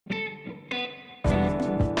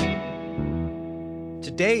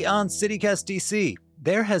Today on CityCast DC,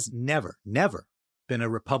 there has never been a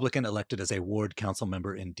Republican elected as a ward council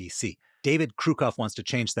member in DC. David Krucoff wants to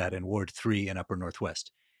change that in Ward 3 in Upper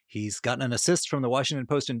Northwest. He's gotten an assist from the Washington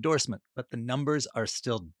Post endorsement, but the numbers are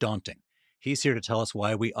still daunting. He's here to tell us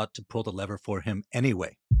why we ought to pull the lever for him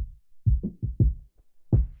anyway.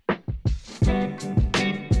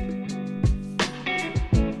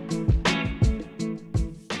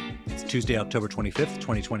 It's Tuesday, October 25th,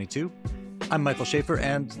 2022. I'm Michael Schaefer,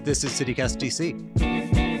 and this is CityCast DC.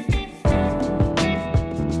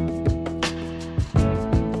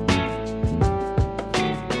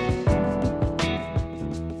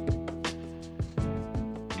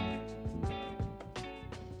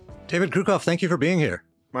 David Krucoff, thank you for being here.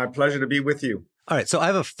 My pleasure to be with you. All right, so I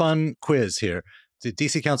have a fun quiz here. The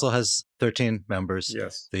DC Council has 13 members.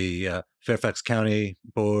 Yes. The Fairfax County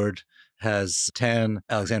Board has 10,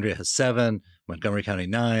 Alexandria has 7, Montgomery County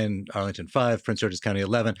 9, Arlington 5, Prince George's County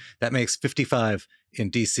 11. That makes 55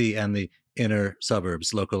 in DC and the inner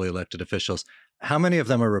suburbs, locally elected officials. How many of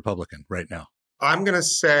them are Republican right now? I'm going to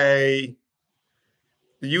say,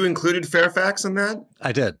 you included Fairfax in that?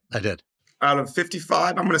 I did. Out of 55,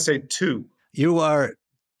 I'm going to say 2. You are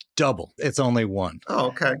double. It's only 1. Oh,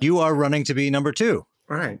 okay. You are running to be number 2.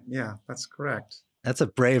 Right. Yeah, that's correct. That's a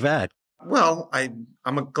brave act. Well, I'm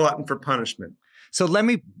a glutton for punishment. So let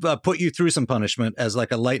me put you through some punishment as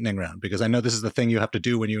like a lightning round, because I know this is the thing you have to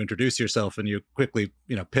do when you introduce yourself and you quickly,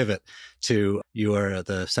 pivot to you are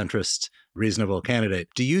the centrist, reasonable candidate.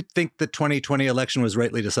 Do you think the 2020 election was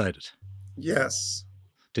rightly decided? Yes.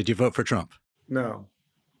 Did you vote for Trump? No.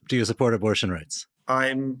 Do you support abortion rights?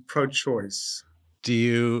 I'm pro-choice. Do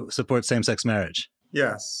you support same-sex marriage?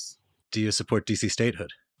 Yes. Do you support DC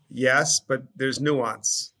statehood? Yes, but there's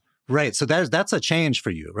nuance. Right. So that's a change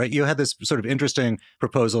for you, right? You had this sort of interesting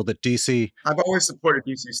proposal that DC... I've always supported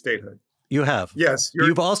DC statehood. You have? Yes.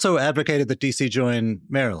 You've also advocated that DC join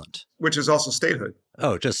Maryland. Which is also statehood.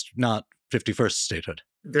 Oh, just not 51st statehood.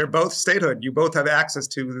 They're both statehood. You both have access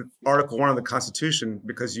to Article 1 of the Constitution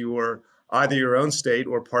because you are either your own state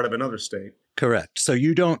or part of another state. Correct. So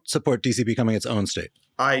you don't support DC becoming its own state?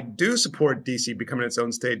 I do support DC becoming its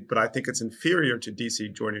own state, but I think it's inferior to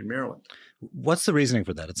DC joining Maryland. What's the reasoning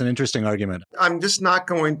for that? It's an interesting argument. I'm just not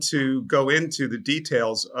going to go into the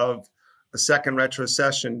details of a second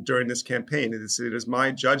retrocession during this campaign. It is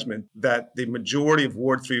my judgment that the majority of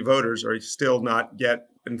Ward 3 voters are still not yet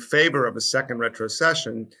in favor of a second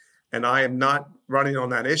retrocession, and I am not running on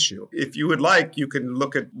that issue. If you would like, you can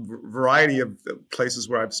look at a variety of places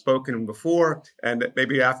where I've spoken before, and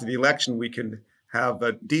maybe after the election we can have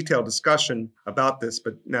a detailed discussion about this,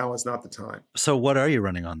 but now is not the time. So what are you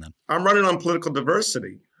running on then? I'm running on political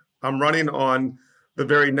diversity. I'm running on the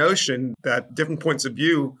very notion that different points of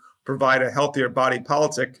view provide a healthier body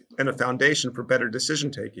politic and a foundation for better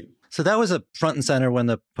decision-taking. So that was a front and center when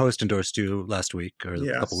the Post endorsed you last week or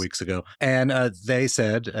a couple weeks ago. And they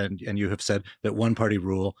said, and you have said, that one-party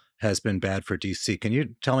rule has been bad for DC. Can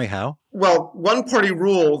you tell me how? Well, one-party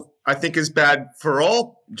rule, I think, is bad for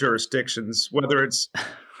all jurisdictions, whether it's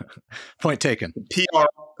point taken.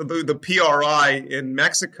 The PRI in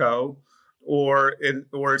Mexico or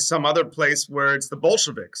some other place where it's the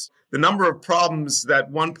Bolsheviks. The number of problems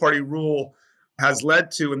that one-party rule has led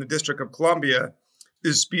to in the District of Columbia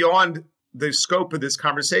is beyond the scope of this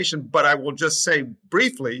conversation. But I will just say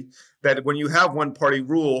briefly that when you have one-party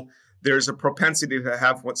rule, there's a propensity to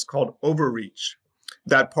have what's called overreach.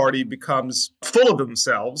 That party becomes full of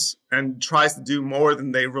themselves and tries to do more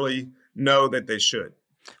than they really know that they should.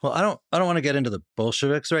 Well, I don't want to get into the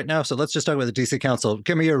Bolsheviks right now, so let's just talk about the DC Council.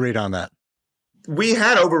 Give me your read on that. We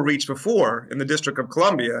had overreach before in the District of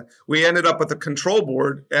Columbia. We ended up with a control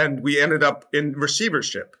board and we ended up in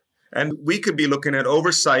receivership. And we could be looking at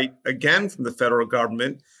oversight again from the federal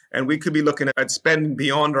government, and we could be looking at spending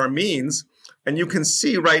beyond our means. And you can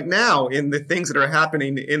see right now in the things that are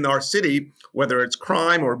happening in our city, whether it's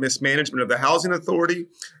crime or mismanagement of the housing authority,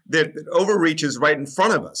 that overreach is right in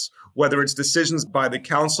front of us. Whether it's decisions by the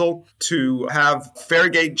council to have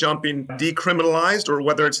Fairgate jumping decriminalized, or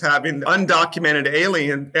whether it's having undocumented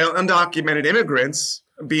immigrants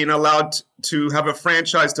being allowed to have a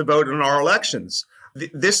franchise to vote in our elections.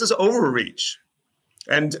 This is overreach.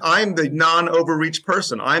 And I'm the non-overreach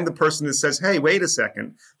person. I'm the person that says, hey, wait a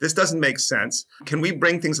second, this doesn't make sense. Can we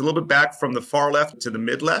bring things a little bit back from the far left to the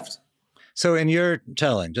mid-left? So in your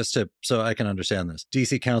telling, so I can understand this,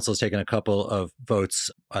 DC Council has taken a couple of votes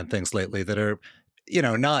on things lately that are,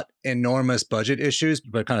 not enormous budget issues,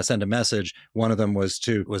 but kind of send a message. One of them was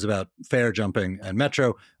about fare jumping and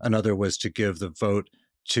Metro. Another was to give the vote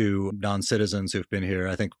to non-citizens who've been here,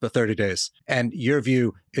 I think, for 30 days. And your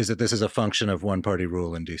view is that this is a function of one-party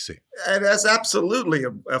rule in D.C. And that's absolutely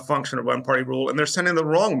a function of one-party rule, and they're sending the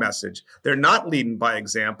wrong message. They're not leading by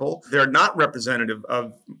example. They're not representative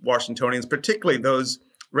of Washingtonians, particularly those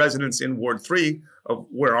residents in Ward 3 of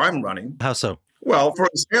where I'm running. How so? Well, for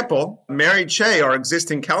example, Mary Che, our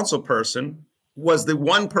existing council person, was the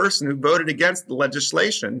one person who voted against the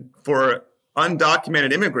legislation for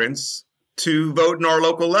undocumented immigrants to vote in our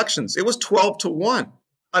local elections. It was 12-1.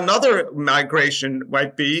 Another migration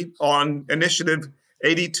might be on Initiative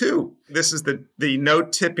 82. This is the no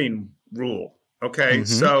tipping rule. Okay,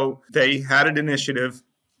 So they had an initiative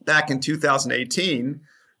back in 2018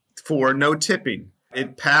 for no tipping.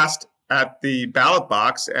 It passed at the ballot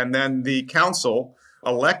box, and then the council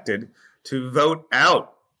elected to vote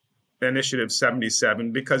out Initiative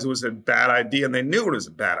 77 because it was a bad idea, and they knew it was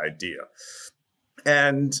a bad idea.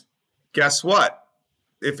 And guess what?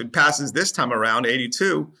 If it passes this time around,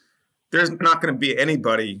 82, there's not going to be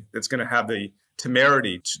anybody that's going to have the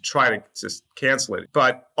temerity to try to just cancel it.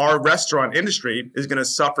 But our restaurant industry is going to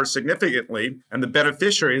suffer significantly, and the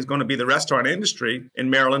beneficiary is going to be the restaurant industry in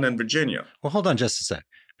Maryland and Virginia. Well, hold on just a sec,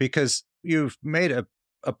 because you've made a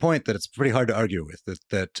point that it's pretty hard to argue with,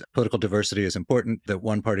 that political diversity is important, that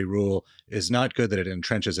one-party rule is not good, that it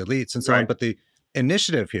entrenches elites and so on. But the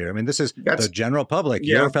initiative here, I mean, this is the general public,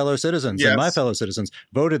 your fellow citizens and my fellow citizens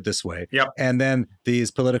voted this way. And then these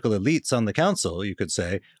political elites on the council, you could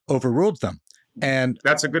say, overruled them. And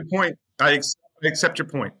that's a good point. I accept your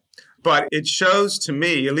point. But it shows to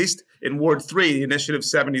me, at least in Ward 3, Initiative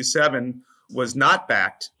 77 was not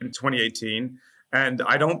backed in 2018. And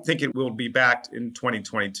I don't think it will be backed in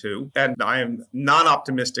 2022. And I am not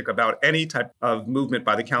optimistic about any type of movement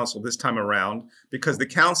by the council this time around, because the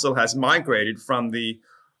council has migrated from the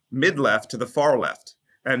mid-left to the far left.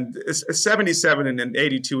 And 77 and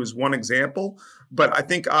 82 is one example. But I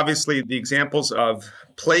think obviously the examples of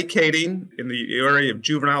placating in the area of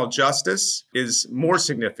juvenile justice is more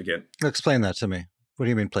significant. Explain that to me. What do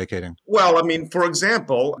you mean placating? Well, I mean, for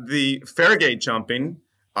example, the Fairgate jumping,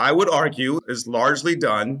 I would argue, is largely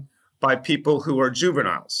done by people who are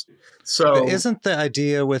juveniles. So but isn't the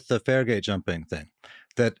idea with the Fairgate jumping thing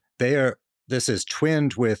that this is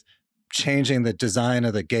twinned with changing the design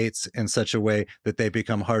of the gates in such a way that they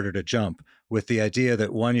become harder to jump, with the idea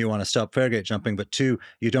that, one, you want to stop Fairgate jumping, but two,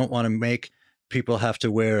 you don't want to make people have to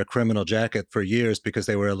wear a criminal jacket for years because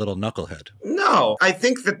they were a little knucklehead? No, I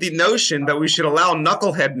think that the notion that we should allow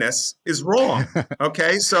knuckleheadness is wrong.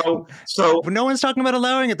 Okay, so no one's talking about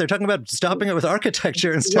allowing it. They're talking about stopping it with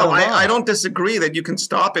architecture instead of law. I don't disagree that you can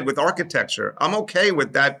stop it with architecture. I'm okay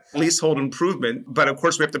with that leasehold improvement, but of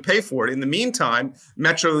course we have to pay for it. In the meantime,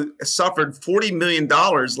 Metro suffered $40 million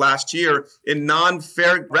last year in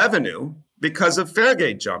non-fair revenue because of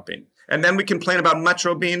Fairgate jumping. And then we complain about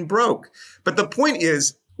Metro being broke. But the point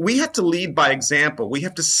is, we have to lead by example. We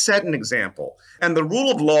have to set an example. And the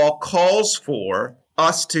rule of law calls for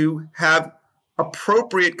us to have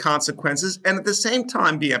appropriate consequences and at the same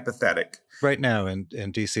time be empathetic. Right now in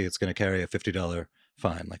D.C., it's going to carry a $50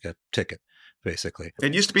 fine, like a ticket, basically.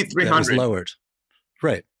 It used to be $300. It was lowered.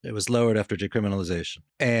 Right. It was lowered after decriminalization.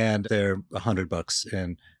 And they're $100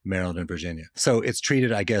 in Maryland and Virginia. So it's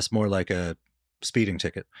treated, I guess, more like a speeding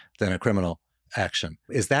ticket than a criminal action.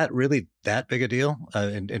 Is that really that big a deal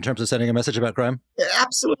in terms of sending a message about crime? It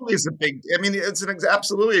absolutely is it's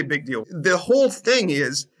absolutely a big deal. The whole thing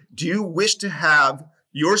is, do you wish to have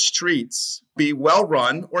your streets be well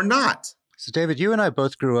run or not? So David, you and I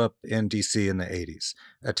both grew up in DC in the 80s,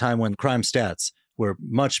 a time when crime stats were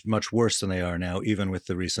much, much worse than they are now, even with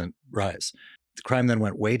the recent rise. The crime then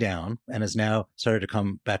went way down and has now started to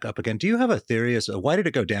come back up again. Do you have a theory as to why did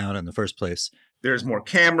it go down in the first place? There's more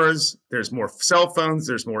cameras, there's more cell phones,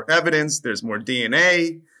 there's more evidence, there's more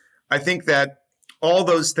DNA. I think that all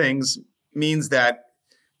those things means that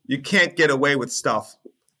you can't get away with stuff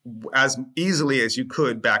as easily as you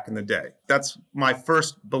could back in the day. That's my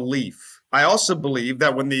first belief. I also believe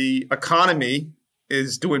that when the economy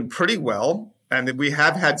is doing pretty well, and that we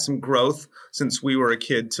have had some growth since we were a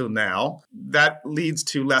kid till now, that leads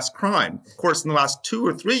to less crime. Of course, in the last 2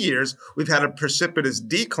 or 3 years, we've had a precipitous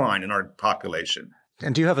decline in our population.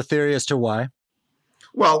 And do you have a theory as to why?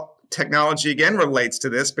 Well, technology again relates to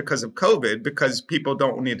this because of COVID, because people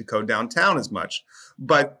don't need to go downtown as much.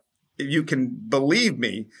 But you can believe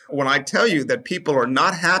me when I tell you that people are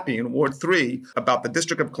not happy in Ward 3 about the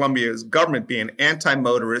District of Columbia's government being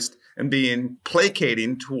anti-motorist and being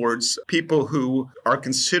placating towards people who are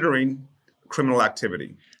considering criminal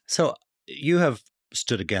activity. So you have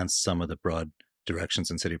stood against some of the broad directions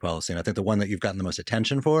in city policy. And I think the one that you've gotten the most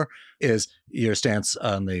attention for is your stance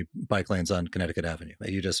on the bike lanes on Connecticut Avenue.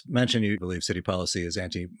 You just mentioned you believe city policy is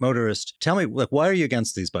anti-motorist. Tell me, why are you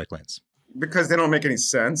against these bike lanes? Because they don't make any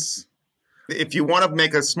sense. If you want to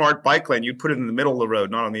make a smart bike lane, you'd put it in the middle of the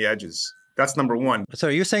road, not on the edges. That's number one. So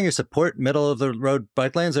are you saying you support middle of the road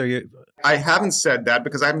bike lanes? Or you? I haven't said that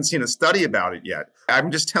because I haven't seen a study about it yet.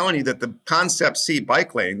 I'm just telling you that the Concept C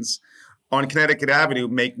bike lanes on Connecticut Avenue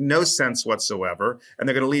make no sense whatsoever, and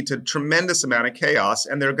they're going to lead to a tremendous amount of chaos,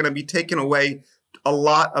 and they're going to be taking away a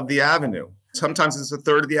lot of the avenue. Sometimes it's a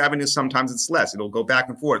third of the avenue, sometimes it's less. It'll go back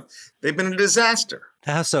and forth. They've been a disaster.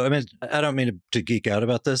 How so? I mean, I don't mean to geek out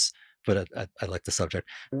about this, but I like the subject.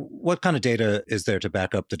 What kind of data is there to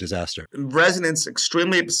back up the disaster? Residents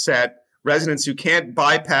extremely upset, residents who can't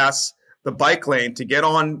bypass the bike lane to get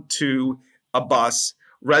on to a bus,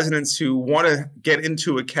 residents who want to get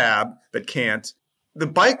into a cab that can't. The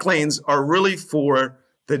bike lanes are really for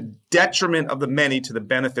the detriment of the many to the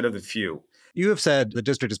benefit of the few. You have said the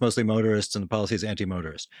district is mostly motorist and the policy is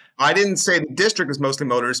anti-motorist. I didn't say the district is mostly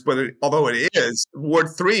motorist, but although it is, Ward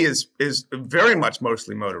 3 is very much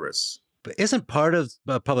mostly motorists. But isn't part of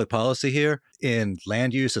public policy here in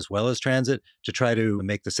land use as well as transit to try to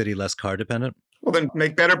make the city less car dependent? Well, then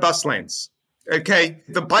make better bus lanes. Okay,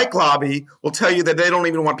 the bike lobby will tell you that they don't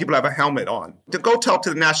even want people to have a helmet on. To go talk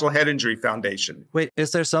to the National Head Injury Foundation. Wait,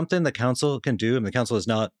 is there something the council can do? I mean, the council is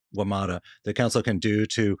not WMATA. The council can do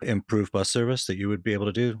to improve bus service that you would be able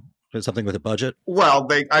to do? Something with a budget? Well,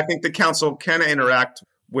 I think the council can interact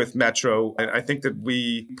with Metro. And I think that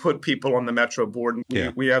we put people on the Metro board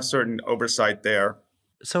and we have certain oversight there.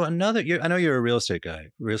 So I know you're a real estate guy,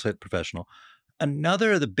 real estate professional.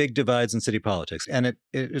 Another of the big divides in city politics, and it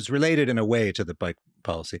is related in a way to the bike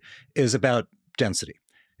policy, is about density.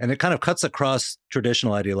 And it kind of cuts across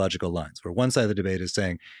traditional ideological lines, where one side of the debate is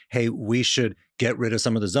saying, hey, we should get rid of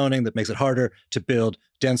some of the zoning that makes it harder to build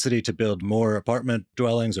density, to build more apartment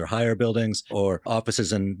dwellings or higher buildings or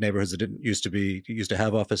offices in neighborhoods that didn't used to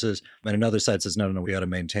have offices. And another side says, no, we ought to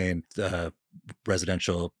maintain the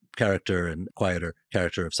residential character and quieter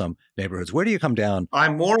character of some neighborhoods. Where do you come down?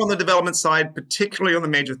 I'm more on the development side, particularly on the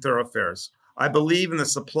major thoroughfares. I believe in the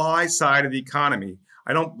supply side of the economy.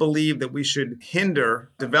 I don't believe that we should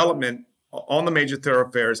hinder development on the major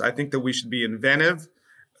thoroughfares. I think that we should be inventive,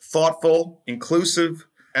 thoughtful, inclusive,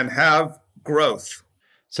 and have growth.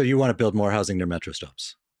 So you want to build more housing near metro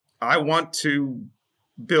stops? I want to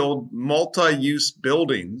build multi-use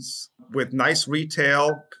buildings with nice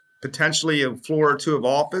retail, potentially a floor or two of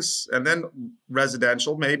office, and then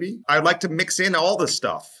residential maybe. I'd like to mix in all the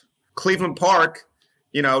stuff. Cleveland Park,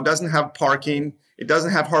 doesn't have parking. It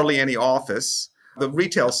doesn't have hardly any office. The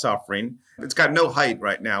retail suffering. It's got no height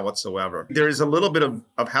right now whatsoever. There is a little bit of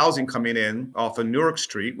housing coming in off of Newark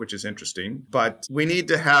Street, which is interesting, but we need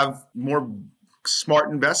to have more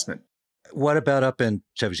smart investment. What about up in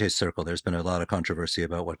Chevy Chase Circle? There's been a lot of controversy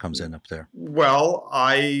about what comes in up there. Well,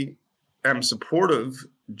 I am supportive,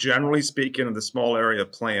 generally speaking, of the small area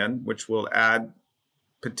plan, which will add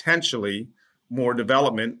potentially more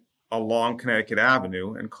development along Connecticut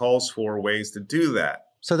Avenue and calls for ways to do that.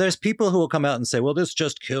 So there's people who will come out and say, well, this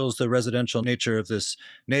just kills the residential nature of this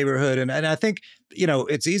neighborhood. And I think,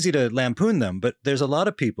 it's easy to lampoon them, but there's a lot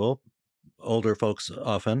of people, older folks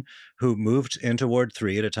often, who moved into Ward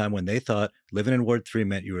 3 at a time when they thought living in Ward 3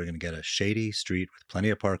 meant you were going to get a shady street with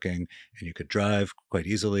plenty of parking and you could drive quite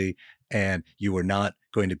easily and you were not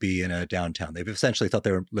going to be in a downtown. They've essentially thought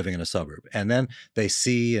they were living in a suburb. And then they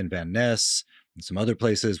see in Van Ness and some other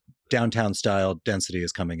places, downtown style density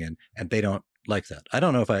is coming in and they don't like that. I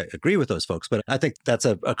don't know if I agree with those folks, but I think that's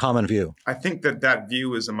a common view. I think that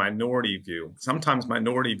view is a minority view. Sometimes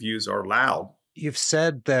minority views are loud. You've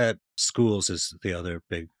said that schools is the other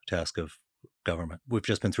big task of government. We've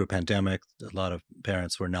just been through a pandemic. A lot of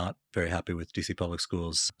parents were not very happy with DC public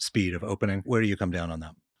schools' speed of opening. Where do you come down on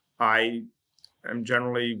that? I am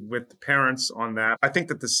generally with the parents on that. I think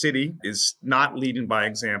that the city is not leading by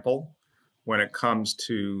example when it comes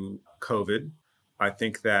to COVID. I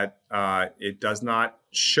think that it does not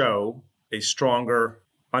show a stronger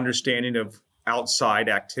understanding of outside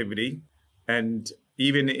activity and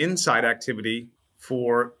even inside activity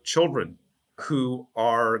for children who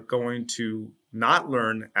are going to not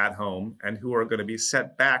learn at home and who are going to be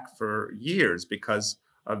set back for years because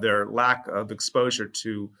of their lack of exposure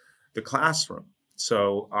to the classroom.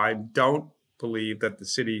 So I don't believe that the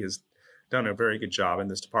city has done a very good job in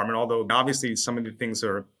this department, although obviously some of the things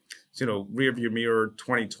are rear view mirror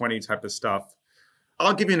 2020 type of stuff.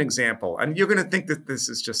 I'll give you an example, and you're going to think that this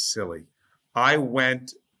is just silly. I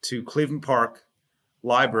went to Cleveland Park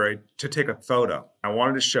Library to take a photo. I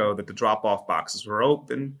wanted to show that the drop-off boxes were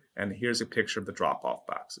open, and here's a picture of the drop-off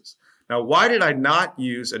boxes. Now, why did I not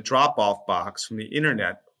use a drop-off box from the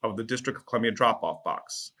internet of the District of Columbia drop-off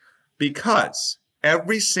box? Because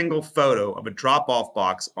every single photo of a drop-off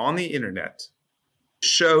box on the internet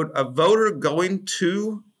showed a voter going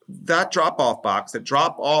to that drop-off box that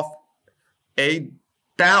drop off a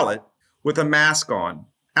ballot with a mask on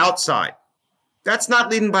outside. That's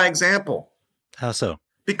not leading by example. How so?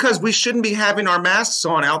 Because we shouldn't be having our masks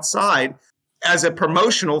on outside as a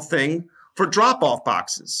promotional thing for drop-off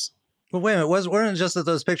boxes. Well, wait a minute. Weren't it just that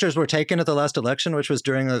those pictures were taken at the last election, which was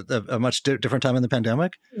during a much different time in the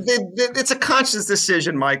pandemic? It's a conscious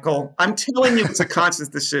decision, Michael. I'm telling you, it's a conscious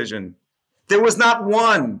decision. There was not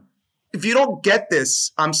one. If you don't get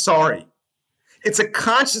this, I'm sorry. It's a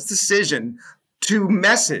conscious decision to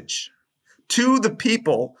message to the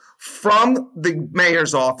people from the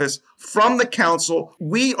mayor's office, from the council,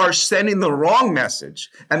 we are sending the wrong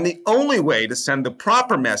message. And the only way to send the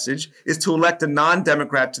proper message is to elect a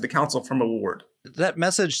non-Democrat to the council from a ward. That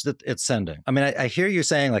message that it's sending. I mean, I hear you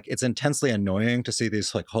saying like it's intensely annoying to see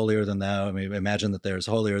these like holier than thou. I mean, imagine that there's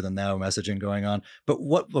holier than thou messaging going on. But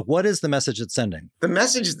what is the message it's sending? The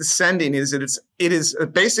message it's sending is that it is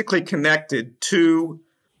basically connected to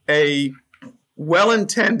a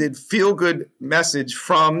well-intended, feel-good message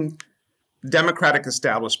from the Democratic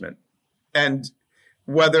establishment. And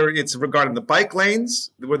whether it's regarding the bike lanes,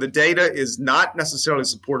 where the data is not necessarily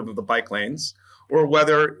supportive of the bike lanes, or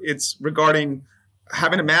whether it's regarding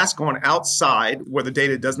having a mask on outside, where the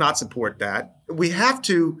data does not support that, we have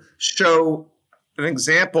to show an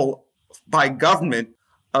example by government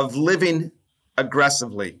of living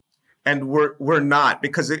aggressively. And we're not,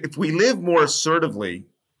 because if we live more assertively,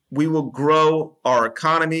 we will grow our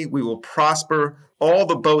economy, we will prosper, all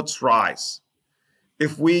the boats rise.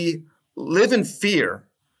 If we live in fear,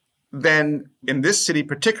 then in this city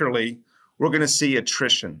particularly, we're going to see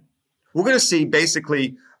attrition. We're going to see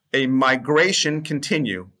basically a migration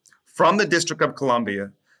continue from the District of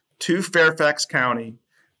Columbia to Fairfax County,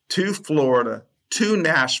 to Florida, to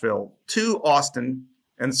Nashville, to Austin,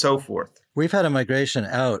 and so forth. We've had a migration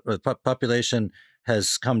out, but population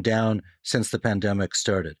has come down since the pandemic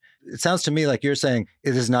started. It sounds to me like you're saying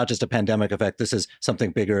it is not just a pandemic effect. This is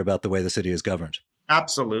something bigger about the way the city is governed.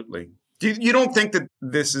 Absolutely. You don't think that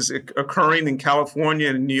this is occurring in California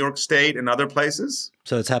and New York State and other places?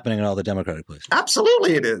 So it's happening in all the Democratic places?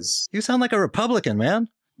 Absolutely it is. You sound like a Republican, man.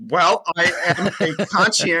 Well, I am a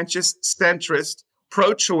conscientious, centrist,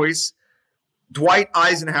 pro-choice, Dwight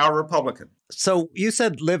Eisenhower Republican. So you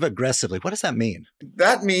said live aggressively. What does that mean?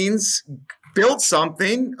 That means build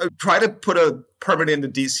something, try to put a permit into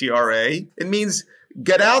DCRA. It means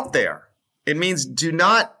get out there. It means do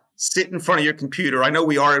not sit in front of your computer. I know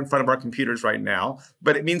we are in front of our computers right now,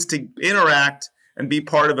 but it means to interact and be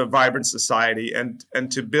part of a vibrant society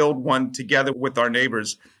and to build one together with our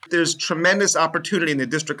neighbors. There's tremendous opportunity in the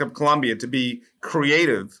District of Columbia to be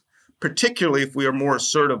creative, particularly if we are more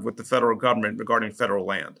assertive with the federal government regarding federal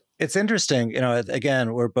land. It's interesting.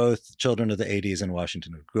 Again, we're both children of the 80s in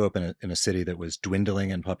Washington. We grew up in a city that was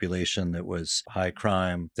dwindling in population, that was high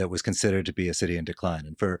crime, that was considered to be a city in decline.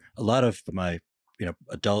 And for a lot of my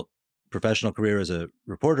adult professional career as a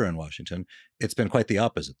reporter in Washington, it's been quite the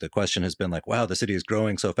opposite. The question has been like, wow, the city is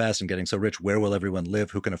growing so fast and getting so rich. Where will everyone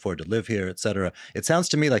live? Who can afford to live here, et cetera? It sounds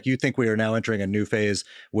to me like you think we are now entering a new phase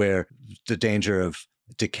where the danger of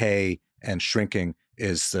decay and shrinking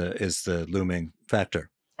is the looming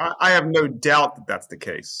factor. I have no doubt that that's the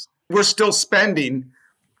case. We're still spending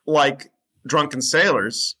like drunken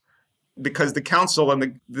sailors because the council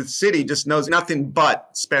and the city just knows nothing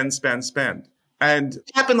but spend, spend, spend. And it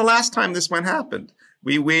happened the last time this one happened.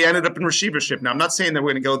 We ended up in receivership. Now, I'm not saying that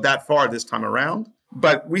we're going to go that far this time around,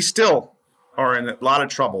 but we still are in a lot of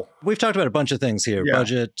trouble. We've talked about a bunch of things here,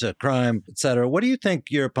 budget, crime, et cetera. What do you think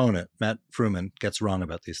your opponent, Matt Fruman, gets wrong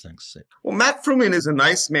about these things? Well, Matt Fruman is a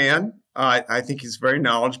nice man. I think he's very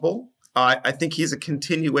knowledgeable. I think he's a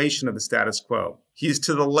continuation of the status quo. He's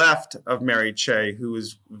to the left of Mary Cheh, who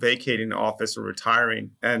is vacating office or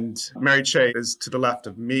retiring. And Mary Cheh is to the left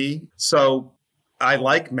of me. So I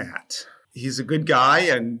like Matt. He's a good guy,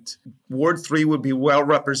 and Ward 3 would be well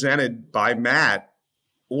represented by Matt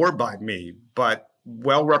or by me, but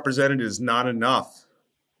well represented is not enough.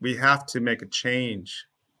 We have to make a change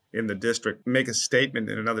in the district, make a statement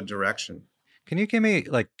in another direction. Can you give me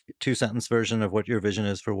like a 2-sentence version of what your vision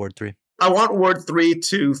is for Ward 3? I want Ward 3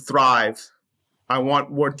 to thrive. I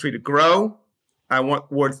want Ward 3 to grow. I want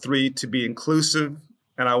Ward 3 to be inclusive.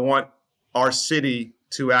 And I want our city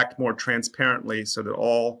to act more transparently so that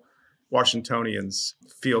all Washingtonians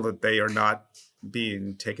feel that they are not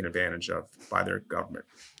being taken advantage of by their government.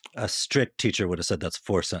 A strict teacher would have said that's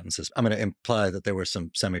 4 sentences. I'm going to imply that there were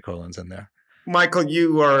some semicolons in there. Michael,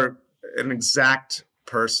 you are an exact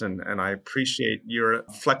person, and I appreciate your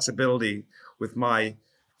flexibility with my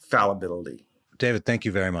fallibility. David, thank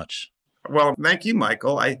you very much. Well, thank you,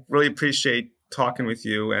 Michael. I really appreciate talking with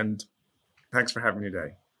you, and thanks for having me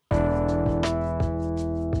today.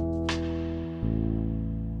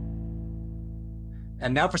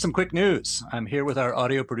 And now for some quick news. I'm here with our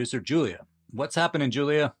audio producer, Julia. What's happening,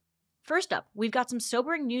 Julia? First up, we've got some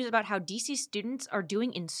sobering news about how DC students are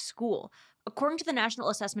doing in school. According to the National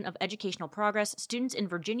Assessment of Educational Progress, students in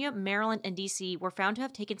Virginia, Maryland, and DC were found to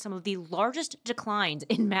have taken some of the largest declines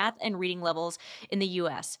in math and reading levels in the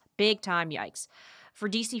U.S. Big time yikes. For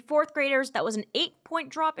DC fourth graders, that was an 8-point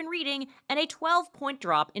drop in reading and a 12-point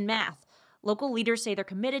drop in math. Local leaders say they're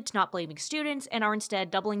committed to not blaming students and are instead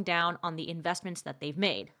doubling down on the investments that they've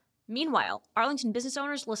made. Meanwhile, Arlington business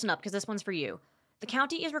owners, listen up because this one's for you. The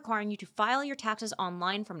county is requiring you to file your taxes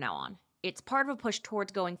online from now on. It's part of a push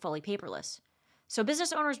towards going fully paperless. So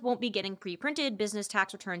business owners won't be getting pre-printed business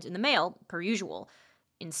tax returns in the mail, per usual.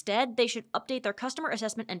 Instead, they should update their customer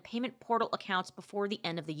assessment and payment portal accounts before the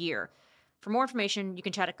end of the year. For more information, you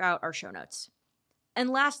can check out our show notes. And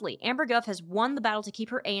lastly, Amber Gov has won the battle to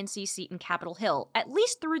keep her ANC seat in Capitol Hill, at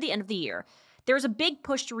least through the end of the year. There was a big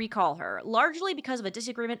push to recall her, largely because of a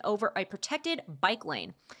disagreement over a protected bike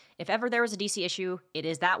lane. If ever there was a DC issue, it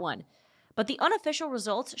is that one. But the unofficial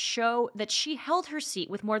results show that she held her seat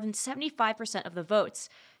with more than 75% of the votes.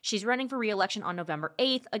 She's running for re-election on November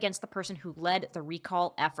 8th against the person who led the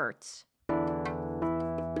recall efforts.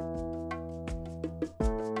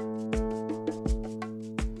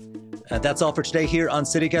 That's all for today here on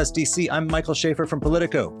CityCast DC. I'm Michael Schaefer from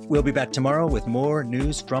Politico. We'll be back tomorrow with more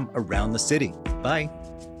news from around the city. Bye.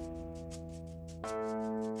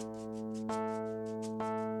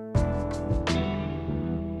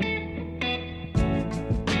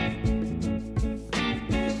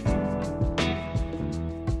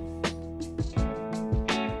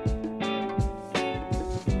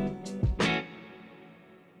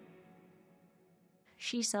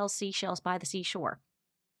 She sells seashells by the seashore.